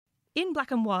In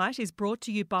Black and White is brought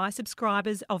to you by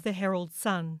subscribers of the Herald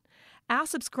Sun. Our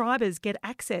subscribers get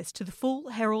access to the full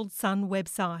Herald Sun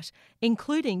website,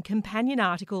 including companion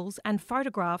articles and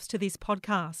photographs to this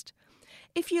podcast.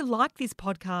 If you like this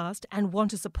podcast and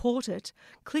want to support it,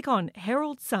 click on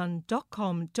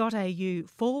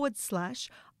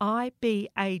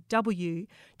heraldsun.com.au/IBAW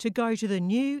to go to the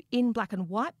new In Black and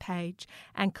White page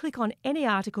and click on any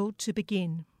article to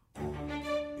begin.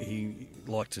 He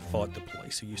liked to fight the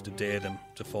police. He used to dare them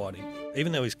to fight him.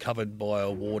 Even though he's covered by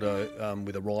a warder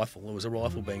with a rifle, there was a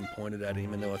rifle being pointed at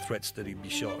him and there were threats that he'd be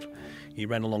shot. He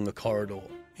ran along the corridor.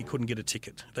 He couldn't get a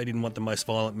ticket. They didn't want the most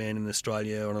violent man in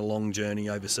Australia on a long journey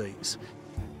overseas.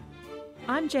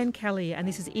 I'm Jen Kelly and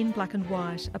this is In Black and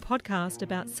White, a podcast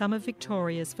about some of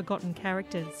Victoria's forgotten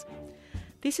characters.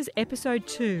 This is episode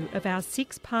 2 of our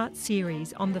 6-part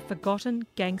series on the forgotten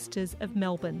gangsters of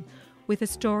Melbourne, with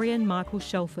historian Michael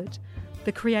Shelford,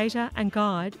 the creator and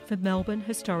guide for Melbourne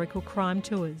Historical Crime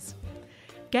Tours.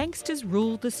 Gangsters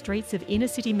ruled the streets of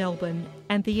inner-city Melbourne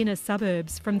and the inner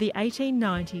suburbs from the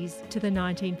 1890s to the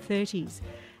 1930s,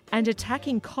 and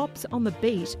attacking cops on the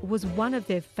beat was one of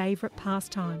their favourite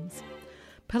pastimes.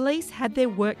 Police had their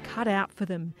work cut out for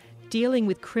them, dealing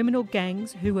with criminal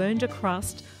gangs who earned a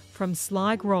crust from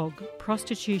sly grog,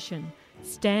 prostitution,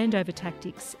 standover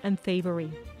tactics and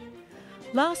thievery.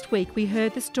 Last week we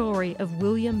heard the story of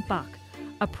William Buck,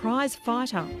 a prize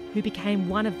fighter who became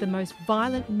one of the most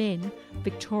violent men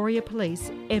Victoria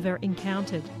Police ever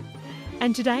encountered.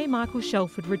 And today Michael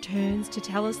Shelford returns to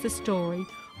tell us the story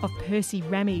of Percy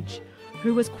Ramage,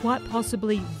 who was quite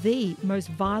possibly the most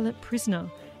violent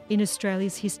prisoner in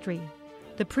Australia's history.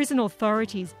 The prison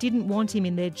authorities didn't want him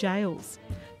in their jails.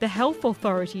 The health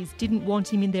authorities didn't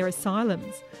want him in their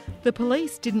asylums. The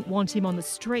police didn't want him on the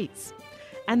streets.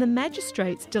 And the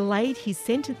magistrates delayed his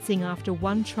sentencing after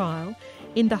one trial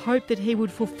in the hope that he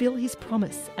would fulfil his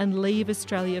promise and leave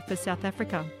Australia for South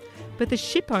Africa. But the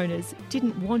ship owners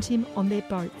didn't want him on their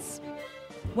boats.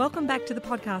 Welcome back to the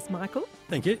podcast, Michael.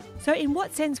 Thank you. So in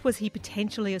what sense was he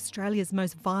potentially Australia's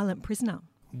most violent prisoner?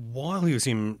 While he was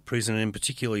in prison, and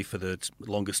particularly for the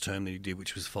longest term that he did,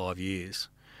 which was 5 years,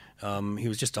 he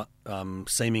was just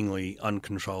seemingly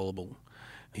uncontrollable.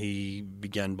 He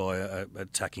began by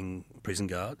attacking prison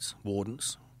guards,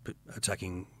 wardens,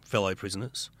 attacking fellow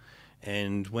prisoners.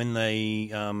 And when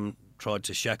they tried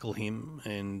to shackle him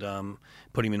and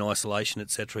put him in isolation,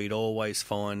 etc., he'd always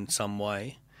find some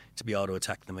way to be able to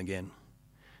attack them again.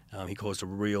 He caused a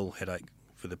real headache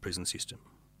for the prison system.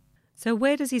 So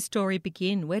where does his story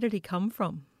begin? Where did he come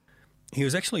from? He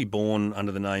was actually born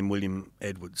under the name William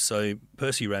Edwards, so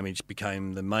Percy Ramage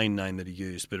became the main name that he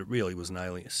used, but it really was an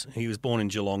alias. He was born in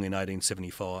Geelong in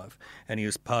 1875, and he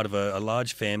was part of a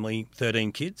large family,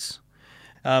 13 kids.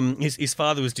 His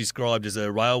father was described as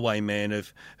a railway man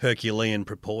of Herculean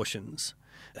proportions.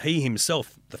 He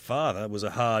himself, the father, was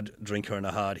a hard drinker and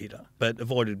a hard hitter, but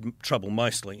avoided trouble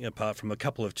mostly, apart from a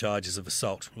couple of charges of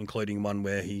assault, including one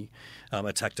where he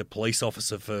attacked a police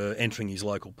officer for entering his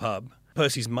local pub.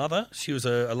 Percy's mother, she was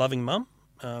a loving mum.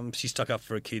 She stuck up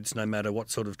for her kids no matter what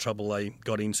sort of trouble they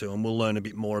got into, and we'll learn a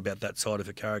bit more about that side of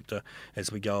her character as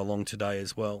we go along today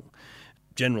as well.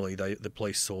 Generally, the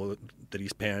police saw that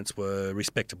his parents were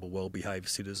respectable, well-behaved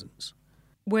citizens.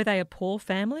 Were they a poor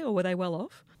family or were they well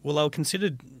off? Well, they were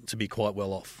considered to be quite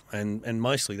well off, and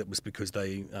mostly that was because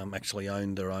they actually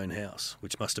owned their own house,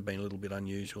 which must have been a little bit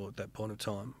unusual at that point of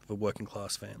time for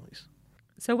working-class families.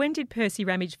 So when did Percy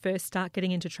Ramage first start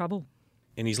getting into trouble?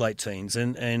 In his late teens,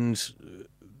 and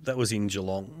that was in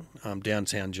Geelong,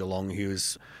 downtown Geelong. He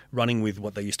was running with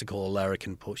what they used to call a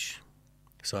larrikin push.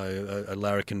 So a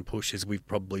larrikin push, as we've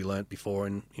probably learnt before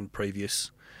in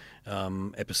previous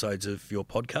episodes of your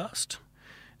podcast,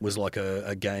 was like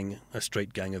a gang, a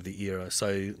street gang of the era.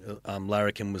 So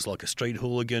larrikin was like a street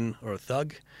hooligan or a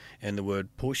thug, and the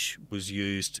word push was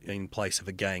used in place of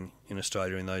a gang in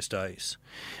Australia in those days.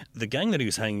 The gang that he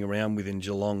was hanging around with in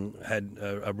Geelong had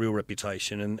a real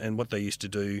reputation, and what they used to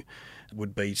do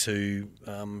would be to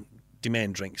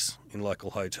demand drinks in local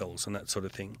hotels and that sort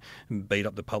of thing, and beat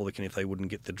up the publican if they wouldn't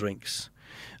get the drinks.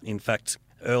 In fact,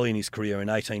 early in his career in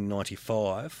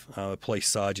 1895, a police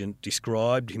sergeant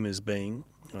described him as being,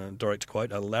 direct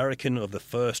quote, a larrikin of the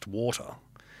first water.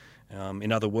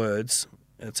 In other words,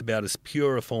 it's about as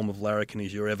pure a form of larrikin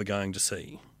as you're ever going to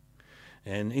see.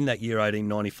 And in that year,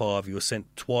 1895, he was sent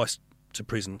twice to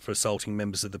prison for assaulting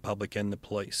members of the public and the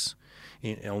police.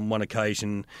 On one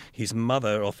occasion, his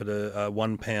mother offered a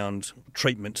 £1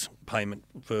 treatment payment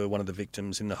for one of the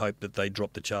victims in the hope that they'd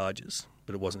drop the charges,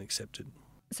 but it wasn't accepted.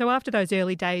 So after those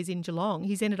early days in Geelong,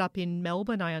 he's ended up in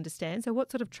Melbourne, I understand. So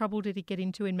what sort of trouble did he get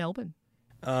into in Melbourne?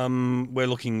 We're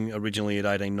looking originally at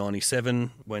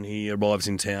 1897 when he arrives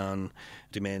in town,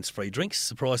 demands free drinks,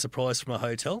 surprise, surprise, from a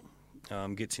hotel,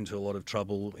 gets into a lot of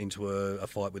trouble, into a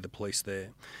fight with the police there.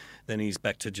 Then he's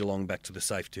back to Geelong, back to the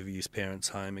safety of his parents'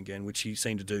 home again, which he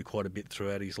seemed to do quite a bit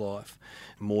throughout his life.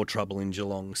 More trouble in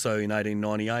Geelong. So in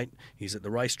 1898, he's at the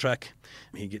racetrack.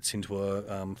 He gets into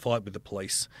a fight with the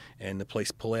police, and the police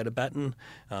pull out a baton,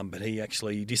 but he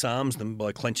actually disarms them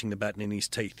by clenching the baton in his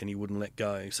teeth, and he wouldn't let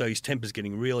go. So his temper's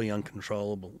getting really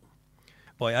uncontrollable.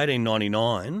 By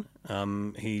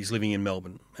 1899, he's living in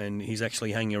Melbourne, and he's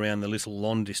actually hanging around the Little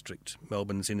Lon district,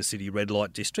 Melbourne's inner city red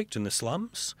light district, in the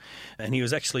slums, and he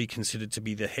was actually considered to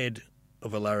be the head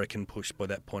of a larrikin push by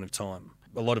that point of time.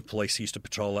 A lot of police used to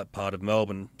patrol that part of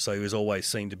Melbourne, so he was always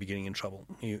seen to be getting in trouble.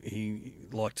 He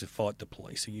liked to fight the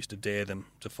police. He used to dare them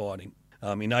to fight him.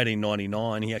 In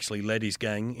 1899, he actually led his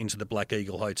gang into the Black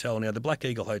Eagle Hotel. Now, the Black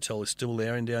Eagle Hotel is still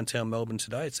there in downtown Melbourne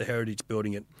today. It's a heritage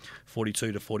building at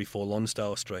 42 to 44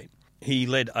 Lonsdale Street. He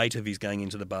led 8 of his gang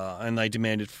into the bar, and they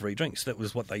demanded free drinks. That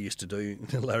was what they used to do,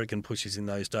 the larrikin pushers in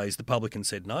those days. The publican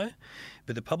said no,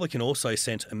 but the publican also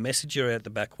sent a messenger out the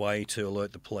back way to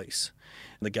alert the police.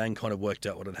 The gang kind of worked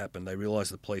out what had happened. They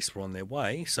realised the police were on their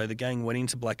way, so the gang went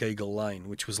into Black Eagle Lane,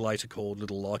 which was later called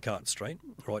Little Leichhardt Street,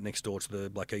 right next door to the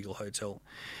Black Eagle Hotel,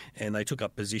 and they took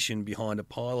up position behind a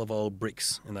pile of old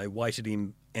bricks, and they waited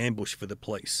in ambush for the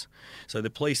police. So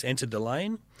the police entered the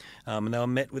lane, and they were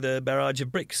met with a barrage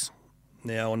of bricks.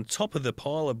 Now, on top of the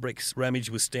pile of bricks, Ramage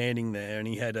was standing there, and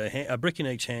he had a brick in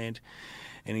each hand,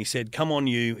 and he said, "Come on,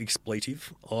 you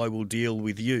expletive, I will deal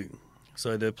with you."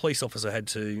 So the police officer had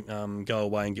to go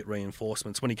away and get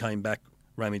reinforcements. When he came back,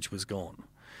 Ramage was gone.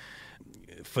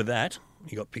 For that,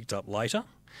 he got picked up later,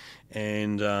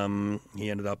 and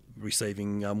he ended up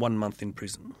receiving 1 month in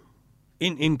prison.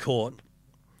 In court,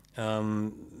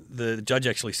 the judge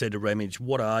actually said to Ramage,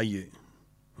 "What are you?"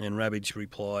 And Ramage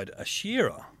replied, "A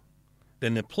shearer."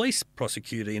 Then the police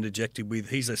prosecutor interjected with,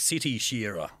 "He's a city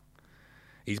shearer.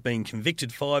 He's been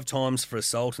convicted 5 times for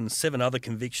assault, and 7 other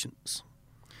convictions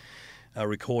are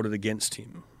recorded against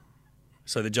him."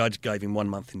 So the judge gave him 1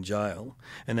 month in jail.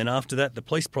 And then after that, the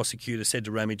police prosecutor said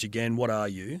to Ramage again, "What are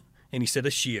you?" And he said,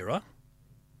 "A shearer."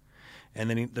 And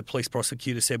then the police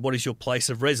prosecutor said, "What is your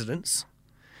place of residence?"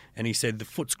 And he said, "The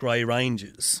Footscray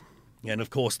Ranges." And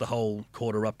of course, the whole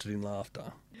court erupted in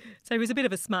laughter. So he was a bit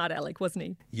of a smart aleck, wasn't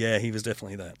he? Yeah, he was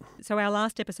definitely that. So our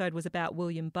last episode was about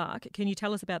William Buck. Can you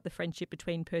tell us about the friendship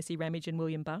between Percy Ramage and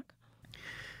William Buck?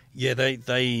 Yeah, they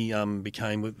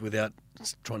became, without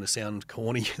trying to sound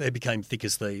corny, they became thick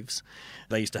as thieves.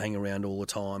 They used to hang around all the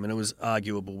time, and it was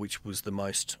arguable which was the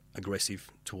most aggressive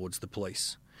towards the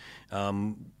police.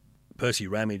 Percy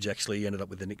Ramage actually ended up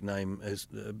with the nickname as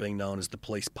being known as the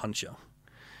police puncher.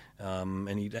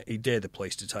 And he dared the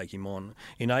police to take him on.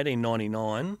 In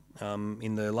 1899,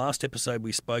 in the last episode,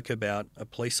 we spoke about a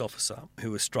police officer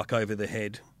who was struck over the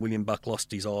head. William Buck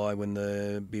lost his eye when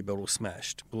the beer bottle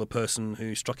smashed. Well, the person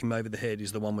who struck him over the head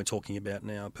is the one we're talking about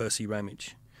now, Percy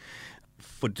Ramage.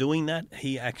 For doing that,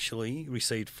 he actually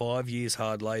received 5 years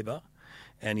hard labour,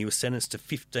 and he was sentenced to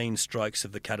 15 strokes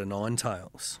of the cat o' nine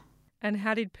tails. And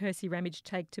how did Percy Ramage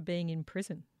take to being in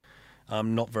prison?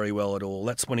 Not very well at all.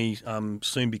 That's when he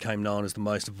soon became known as the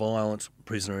most violent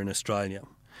prisoner in Australia.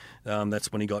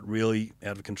 That's when he got really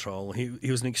out of control. He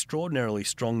was an extraordinarily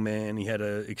strong man. He had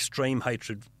an extreme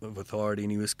hatred of authority,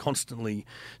 and he was constantly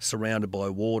surrounded by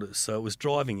warders, so it was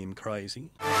driving him crazy.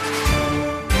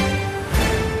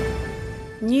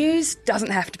 News doesn't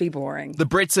have to be boring. The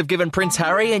Brits have given Prince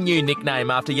Harry a new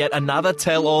nickname after yet another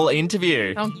tell-all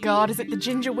interview. Oh God, is it the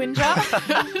Ginger Whinger?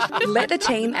 Let the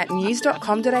team at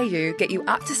news.com.au get you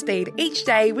up to speed each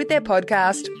day with their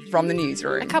podcast, From the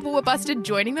Newsroom. A couple were busted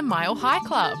joining the Mile High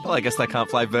Club. Well, I guess they can't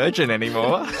fly Virgin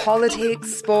anymore.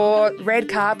 Politics, sport, red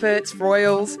carpets,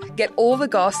 royals. Get all the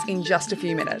goss in just a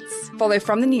few minutes. Follow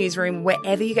From the Newsroom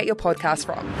wherever you get your podcast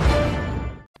from.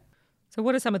 So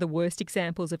what are some of the worst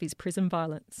examples of his prison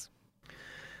violence?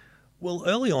 Well,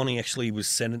 early on he actually was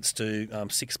sentenced to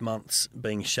 6 months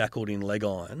being shackled in leg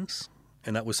irons,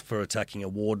 and that was for attacking a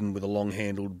warden with a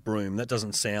long-handled broom. That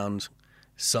doesn't sound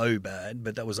so bad,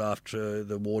 but that was after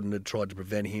the warden had tried to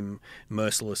prevent him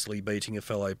mercilessly beating a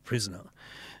fellow prisoner.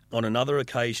 On another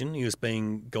occasion, he was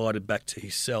being guided back to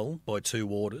his cell by 2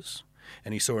 warders,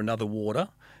 and he saw another warder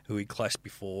who he clashed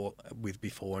before,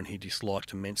 and he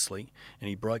disliked immensely, and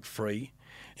he broke free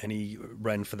and he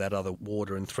ran for that other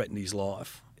warder and threatened his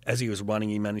life. As he was running,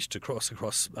 he managed to cross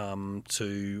across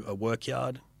to a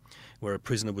workyard where a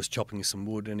prisoner was chopping some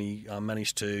wood, and he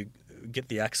managed to get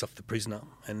the axe off the prisoner,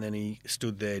 and then he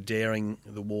stood there daring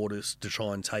the warders to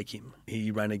try and take him.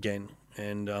 He ran again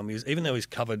And even though he was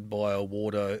covered by a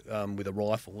warder with a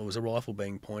rifle, there was a rifle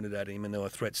being pointed at him and there were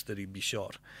threats that he'd be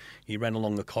shot. He ran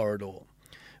along the corridor.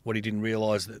 What he didn't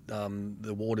realise that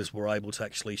the warders were able to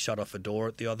actually shut off a door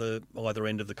at the either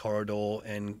end of the corridor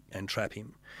and trap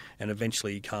him. And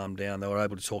eventually he calmed down. They were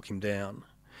able to talk him down.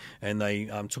 And they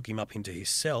took him up into his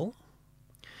cell.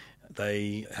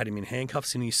 They had him in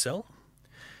handcuffs in his cell.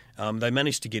 They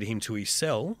managed to get him to his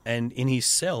cell, and in his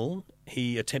cell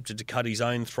he attempted to cut his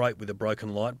own throat with a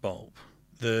broken light bulb.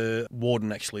 The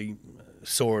warden actually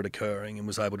saw it occurring and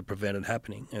was able to prevent it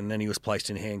happening, and then he was placed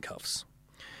in handcuffs.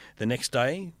 The next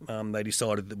day, they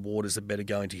decided that warders had better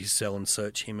go into his cell and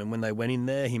search him, and when they went in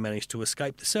there, he managed to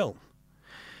escape the cell.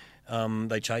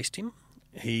 They chased him.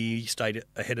 He stayed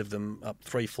ahead of them up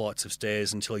 3 flights of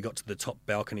stairs until he got to the top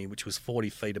balcony, which was 40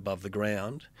 feet above the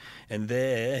ground, and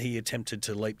there he attempted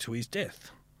to leap to his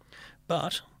death.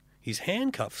 But his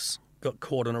handcuffs got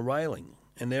caught on a railing,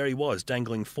 and there he was,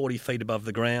 dangling 40 feet above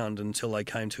the ground until they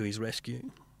came to his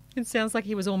rescue. It sounds like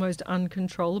he was almost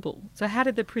uncontrollable. So how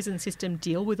did the prison system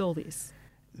deal with all this?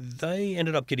 They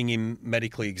ended up getting him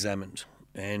medically examined,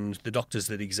 and the doctors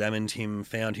that examined him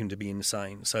found him to be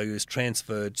insane. So he was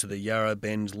transferred to the Yarra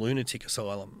Bend Lunatic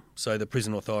Asylum. So the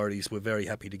prison authorities were very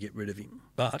happy to get rid of him.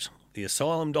 But the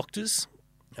asylum doctors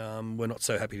were not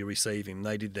so happy to receive him.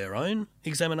 They did their own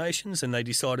examinations and they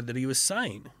decided that he was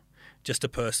sane, just a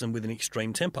person with an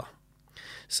extreme temper.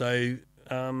 So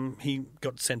he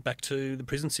got sent back to the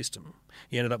prison system.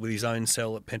 He ended up with his own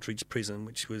cell at Pentridge Prison,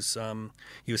 which was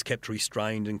he was kept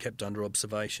restrained and kept under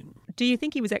observation. Do you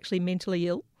think he was actually mentally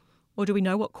ill? Or do we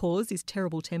know what caused his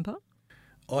terrible temper?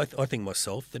 I think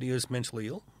myself that he was mentally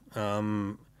ill.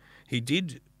 He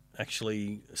did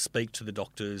actually speak to the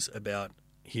doctors about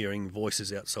hearing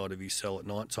voices outside of his cell at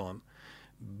night time,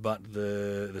 but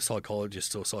the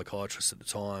psychologist or psychiatrist at the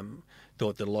time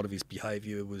thought that a lot of his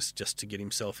behaviour was just to get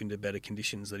himself into better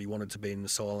conditions, that he wanted to be in an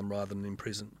asylum rather than in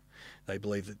prison. They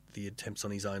believe that the attempts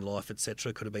on his own life,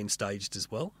 etc., could have been staged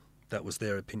as well. That was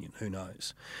their opinion, who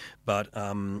knows. But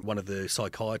one of the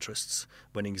psychiatrists,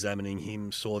 when examining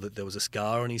him, saw that there was a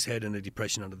scar on his head and a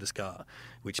depression under the scar,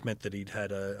 which meant that he'd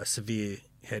had a severe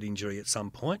head injury at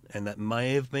some point, and that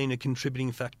may have been a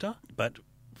contributing factor. But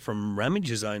from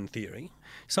Ramage's own theory,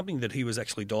 something that he was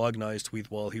actually diagnosed with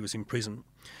while he was in prison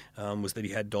was that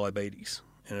he had diabetes,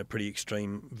 and a pretty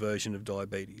extreme version of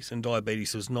diabetes. And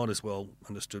diabetes was not as well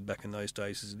understood back in those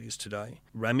days as it is today.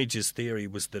 Ramage's theory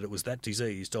was that it was that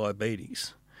disease,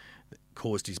 diabetes, that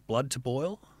caused his blood to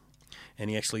boil,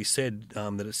 and he actually said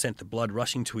that it sent the blood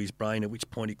rushing to his brain, at which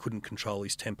point he couldn't control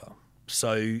his temper.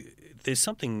 So there's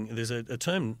a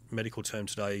term, medical term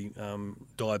today,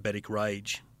 diabetic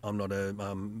rage. I'm not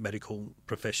a medical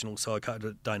professional, so I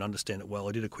don't understand it well.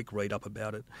 I did a quick read up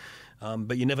about it.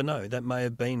 But you never know. That may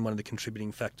have been one of the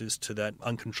contributing factors to that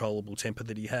uncontrollable temper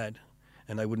that he had.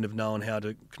 And they wouldn't have known how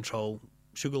to control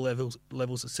sugar levels,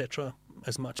 etc.,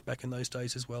 as much back in those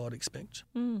days as well, I'd expect.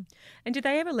 Mm. And did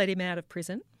they ever let him out of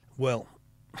prison? Well,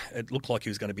 it looked like he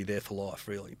was going to be there for life,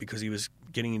 really, because he was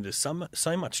getting into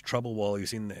so much trouble while he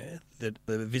was in there that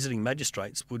the visiting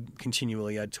magistrates would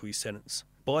continually add to his sentence.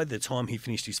 By the time he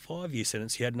finished his 5-year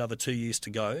sentence, he had another 2 years to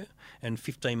go, and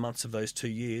 15 months of those 2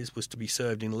 years was to be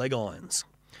served in leg irons,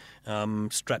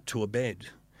 strapped to a bed.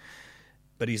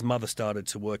 But his mother started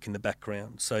to work in the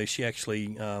background, so she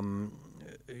actually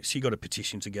she got a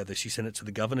petition together. She sent it to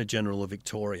the Governor-General of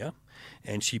Victoria,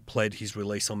 and she pled his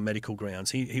release on medical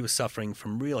grounds. He was suffering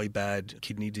from really bad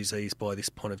kidney disease by this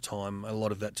point of time, a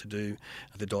lot of that to do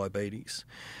with the diabetes.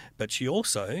 But she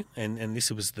also, and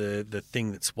this was the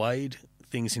thing that swayed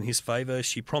things in his favour,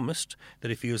 she promised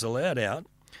that if he was allowed out,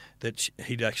 that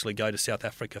he'd actually go to South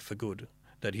Africa for good.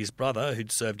 That his brother,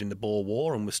 who'd served in the Boer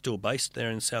War and was still based there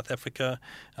in South Africa,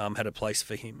 had a place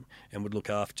for him and would look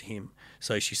after him.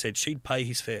 So she said she'd pay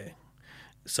his fare.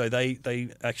 So they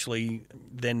actually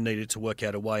then needed to work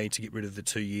out a way to get rid of the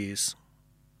 2 years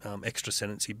extra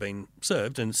sentence he'd been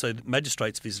served. And so the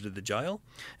magistrates visited the jail,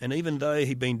 and even though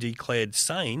he'd been declared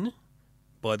sane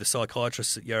by the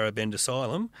psychiatrists at Yarra Bend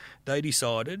Asylum, they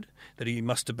decided that he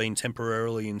must have been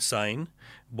temporarily insane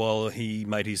while he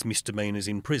made his misdemeanours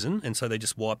in prison, and so they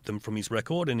just wiped them from his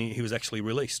record, and he was actually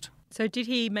released. So did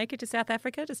he make it to South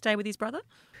Africa to stay with his brother?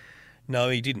 No,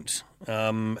 he didn't.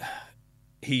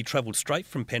 He travelled straight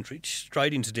from Pentridge,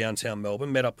 straight into downtown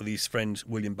Melbourne, met up with his friend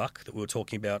William Buck that we were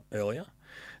talking about earlier.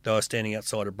 They were standing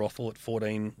outside a brothel at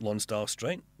 14 Lonsdale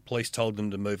Street. Police told them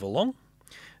to move along.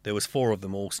 There was 4 of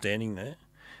them all standing there.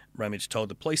 Ramage told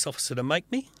the police officer to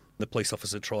make me. The police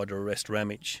officer tried to arrest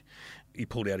Ramage. He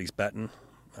pulled out his baton,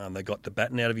 They got the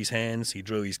baton out of his hands. He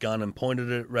drew his gun and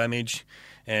pointed it at Ramage.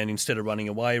 And instead of running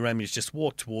away, Ramage just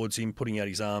walked towards him, putting out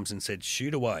his arms and said,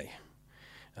 "Shoot away."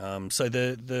 So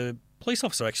the police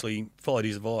officer actually followed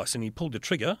his advice and he pulled the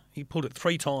trigger. He pulled it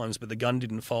 3 times, but the gun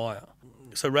didn't fire.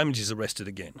 So Ramage is arrested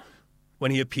again. When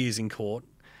he appears in court,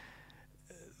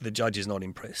 the judge is not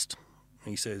impressed.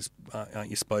 He says,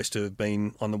 aren't you supposed to have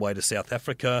been on the way to South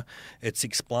Africa? It's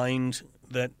explained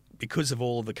that because of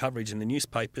all the coverage in the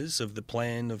newspapers of the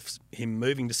plan of him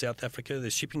moving to South Africa, the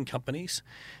shipping companies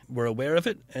were aware of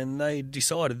it and they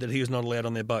decided that he was not allowed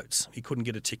on their boats. He couldn't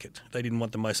get a ticket. They didn't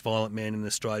want the most violent man in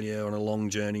Australia on a long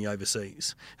journey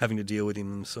overseas, having to deal with him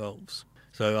themselves.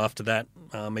 So after that,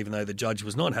 even though the judge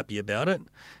was not happy about it,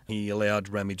 he allowed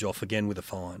Ramage off again with a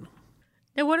fine.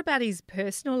 Now, what about his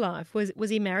personal life? Was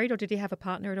he married or did he have a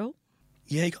partner at all?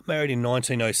 Yeah, he got married in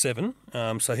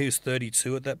 1907, so he was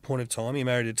 32 at that point of time. He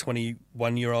married a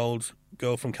 21-year-old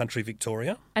girl from country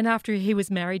Victoria. And after he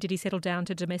was married, did he settle down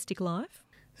to domestic life?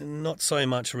 Not so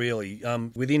much, really.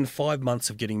 Within 5 months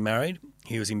of getting married,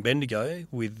 he was in Bendigo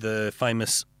with the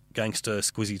famous gangster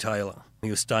Squizzy Taylor. He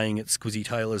was staying at Squizzy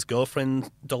Taylor's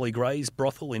girlfriend, Dolly Gray's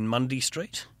brothel in Mundy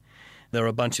Street. There were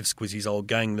a bunch of Squizzy's old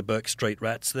gang, the Burke Street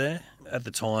Rats, there. At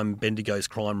the time, Bendigo's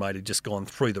crime rate had just gone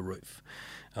through the roof.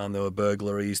 There were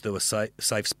burglaries, there were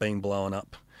safes being blown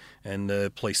up, and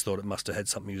the police thought it must have had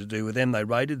something to do with them. They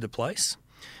raided the place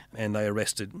and they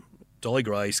arrested Dolly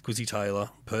Gray, Squizzy Taylor,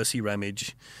 Percy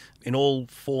Ramage, in all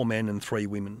 4 men and 3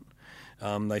 women.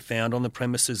 They found on the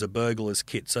premises a burglar's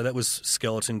kit, so that was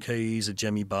skeleton keys, a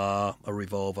jemmy bar, a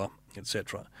revolver,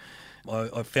 etc.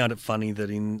 I found it funny that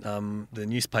in the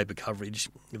newspaper coverage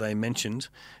they mentioned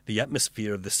the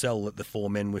atmosphere of the cell that the 4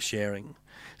 men were sharing.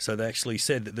 So they actually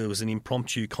said that there was an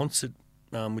impromptu concert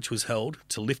which was held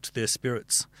to lift their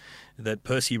spirits, that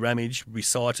Percy Ramage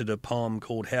recited a poem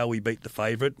called How We Beat the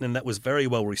Favourite, and that was very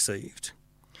well received.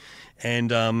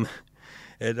 And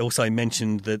it also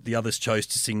mentioned that the others chose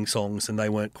to sing songs and they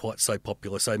weren't quite so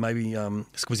popular. So maybe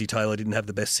Squizzy Taylor didn't have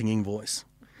the best singing voice.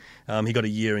 He got a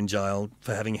year in jail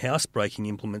for having house-breaking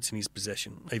implements in his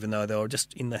possession, even though they were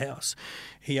just in the house.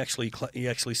 He actually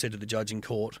said to the judge in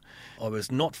court, "I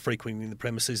was not frequenting the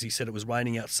premises." He said it was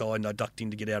raining outside and I ducked in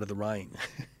to get out of the rain.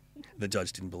 The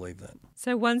judge didn't believe that.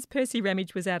 So once Percy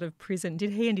Ramage was out of prison,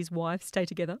 did he and his wife stay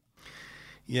together?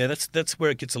 Yeah, that's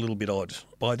where it gets a little bit odd.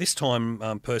 By this time,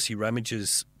 Percy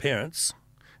Ramage's parents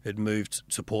had moved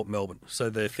to Port Melbourne. So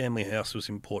their family house was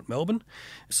in Port Melbourne.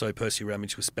 So Percy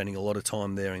Ramage was spending a lot of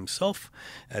time there himself,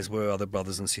 as were other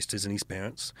brothers and sisters and his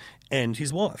parents, and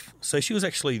his wife. So she was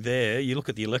actually there. You look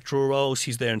at the electoral roll,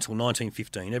 she's there until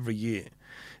 1915, every year.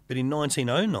 But in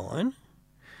 1909,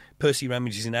 Percy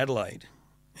Ramage is in Adelaide,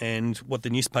 and what the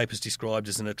newspapers described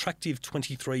as an attractive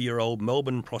 23-year-old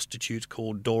Melbourne prostitute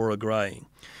called Dora Gray.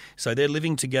 So they're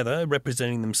living together,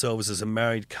 representing themselves as a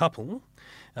married couple.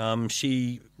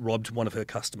 She robbed one of her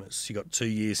customers. She got 2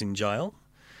 years in jail.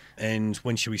 And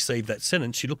when she received that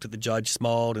sentence, she looked at the judge,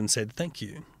 smiled and said, "Thank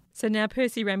you." So now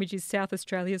Percy Ramage is South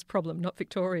Australia's problem, not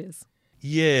Victoria's.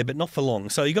 Yeah, but not for long.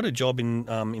 So he got a job in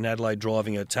Adelaide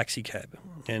driving a taxi cab.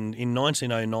 And in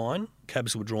 1909,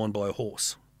 cabs were drawn by a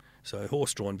horse. So a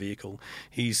horse-drawn vehicle.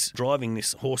 He's driving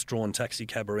this horse-drawn taxi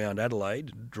cab around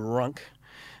Adelaide, drunk.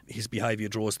 His behaviour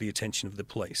draws the attention of the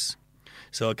police.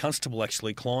 So a constable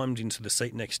actually climbed into the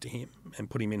seat next to him and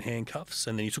put him in handcuffs,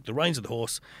 and then he took the reins of the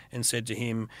horse and said to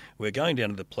him, "We're going down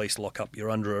to the police lock-up, you're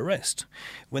under arrest."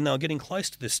 When they were getting close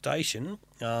to the station,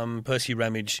 Percy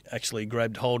Ramage actually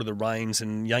grabbed hold of the reins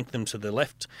and yanked them to the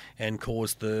left and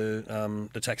caused the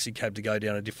taxi cab to go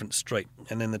down a different street.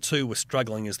 And then the two were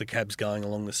struggling as the cab's going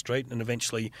along the street, and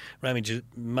eventually Ramage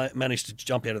managed to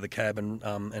jump out of the cab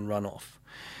and run off.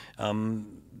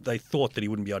 They thought that he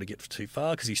wouldn't be able to get too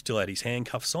far because he still had his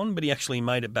handcuffs on, but he actually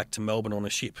made it back to Melbourne on a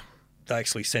ship. They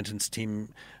actually sentenced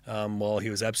him while he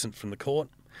was absent from the court.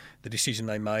 The decision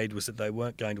they made was that they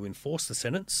weren't going to enforce the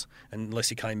sentence unless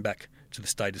he came back to the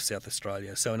state of South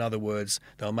Australia. So in other words,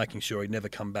 they were making sure he'd never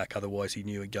come back, otherwise he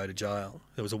knew he'd go to jail.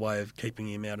 There was a way of keeping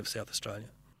him out of South Australia.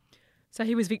 So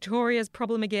he was Victoria's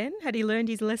problem again? Had he learned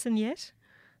his lesson yet?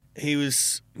 He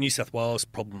was New South Wales'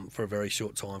 problem for a very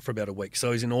short time, for about a week.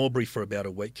 So he's in Albury for about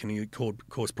a week, and he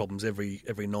caused problems every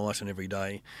night and every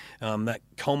day. That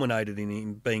culminated in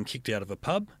him being kicked out of a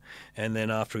pub, and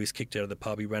then after he was kicked out of the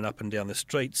pub, he ran up and down the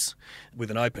streets with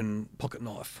an open pocket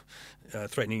knife,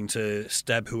 threatening to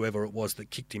stab whoever it was that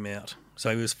kicked him out.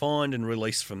 So he was fined and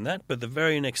released from that, but the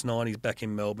very next night he's back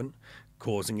in Melbourne,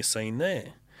 causing a scene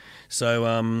there. So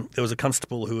there was a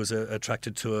constable who was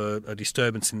attracted to a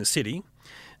disturbance in the city,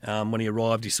 When he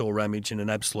arrived, he saw Ramage in an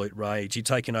absolute rage. He'd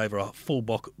taken over a full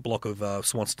block of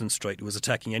Swanston Street. He was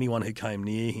attacking anyone who came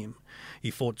near him.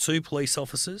 He fought 2 police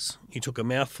officers. He took a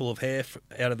mouthful of hair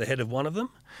out of the head of one of them.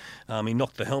 He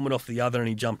knocked the helmet off the other and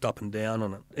he jumped up and down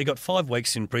on it. He got 5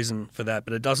 weeks in prison for that,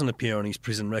 but it doesn't appear on his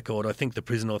prison record. I think the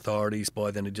prison authorities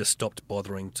by then had just stopped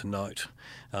bothering to note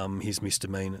his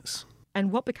misdemeanours.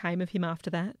 And what became of him after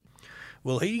that?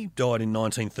 Well, he died in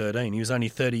 1913. He was only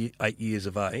 38 years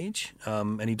of age,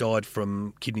 and he died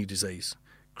from kidney disease,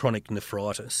 chronic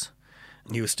nephritis.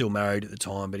 And he was still married at the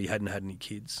time, but he hadn't had any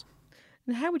kids.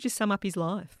 And how would you sum up his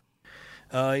life?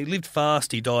 He lived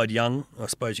fast, he died young, I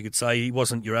suppose you could say. He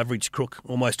wasn't your average crook.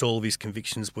 Almost all of his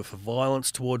convictions were for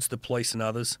violence towards the police and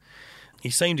others. He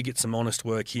seemed to get some honest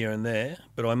work here and there,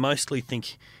 but I mostly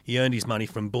think he earned his money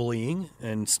from bullying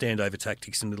and standover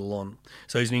tactics in Little On.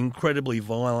 So he's an incredibly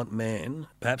violent man,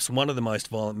 perhaps one of the most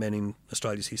violent men in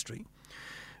Australia's history.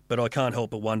 But I can't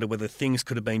help but wonder whether things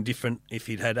could have been different if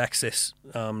he'd had access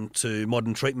to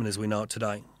modern treatment as we know it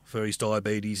today for his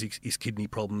diabetes, his kidney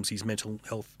problems, his mental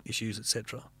health issues,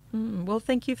 etc. Well,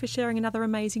 thank you for sharing another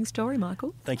amazing story,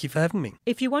 Michael. Thank you for having me.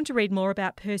 If you want to read more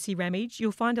about Percy Ramage,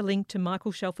 you'll find a link to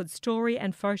Michael Shelford's story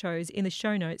and photos in the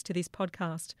show notes to this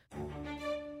podcast.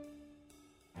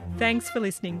 Thanks for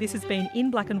listening. This has been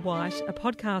In Black and White, a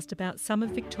podcast about some of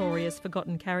Victoria's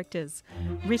forgotten characters.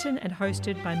 Written and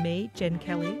hosted by me, Jen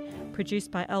Kelly,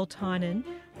 produced by Al Tynan,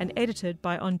 and edited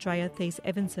by Andrea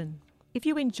Thies-Evanson. If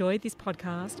you enjoyed this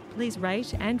podcast, please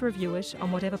rate and review it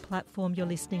on whatever platform you're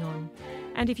listening on.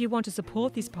 And if you want to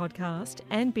support this podcast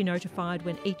and be notified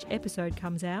when each episode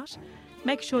comes out,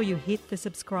 make sure you hit the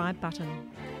subscribe button.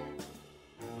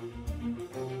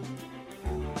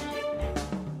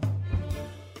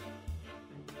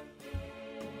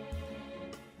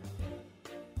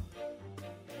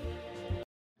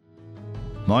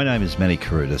 My name is Manny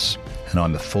Carudis, and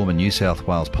I'm a former New South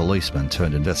Wales policeman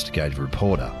turned investigative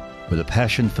reporter with a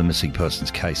passion for missing persons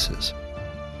cases.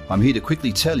 I'm here to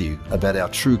quickly tell you about our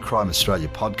True Crime Australia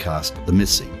podcast, The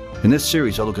Missing. In this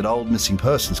series, I look at old missing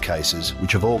persons cases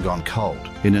which have all gone cold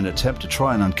in an attempt to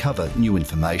try and uncover new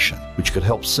information which could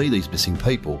help see these missing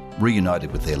people reunited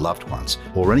with their loved ones,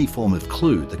 or any form of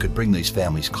clue that could bring these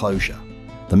families closure.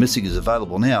 The Missing is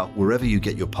available now wherever you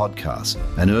get your podcasts,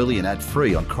 and early and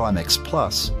ad-free on Crimex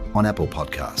Plus on Apple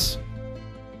Podcasts.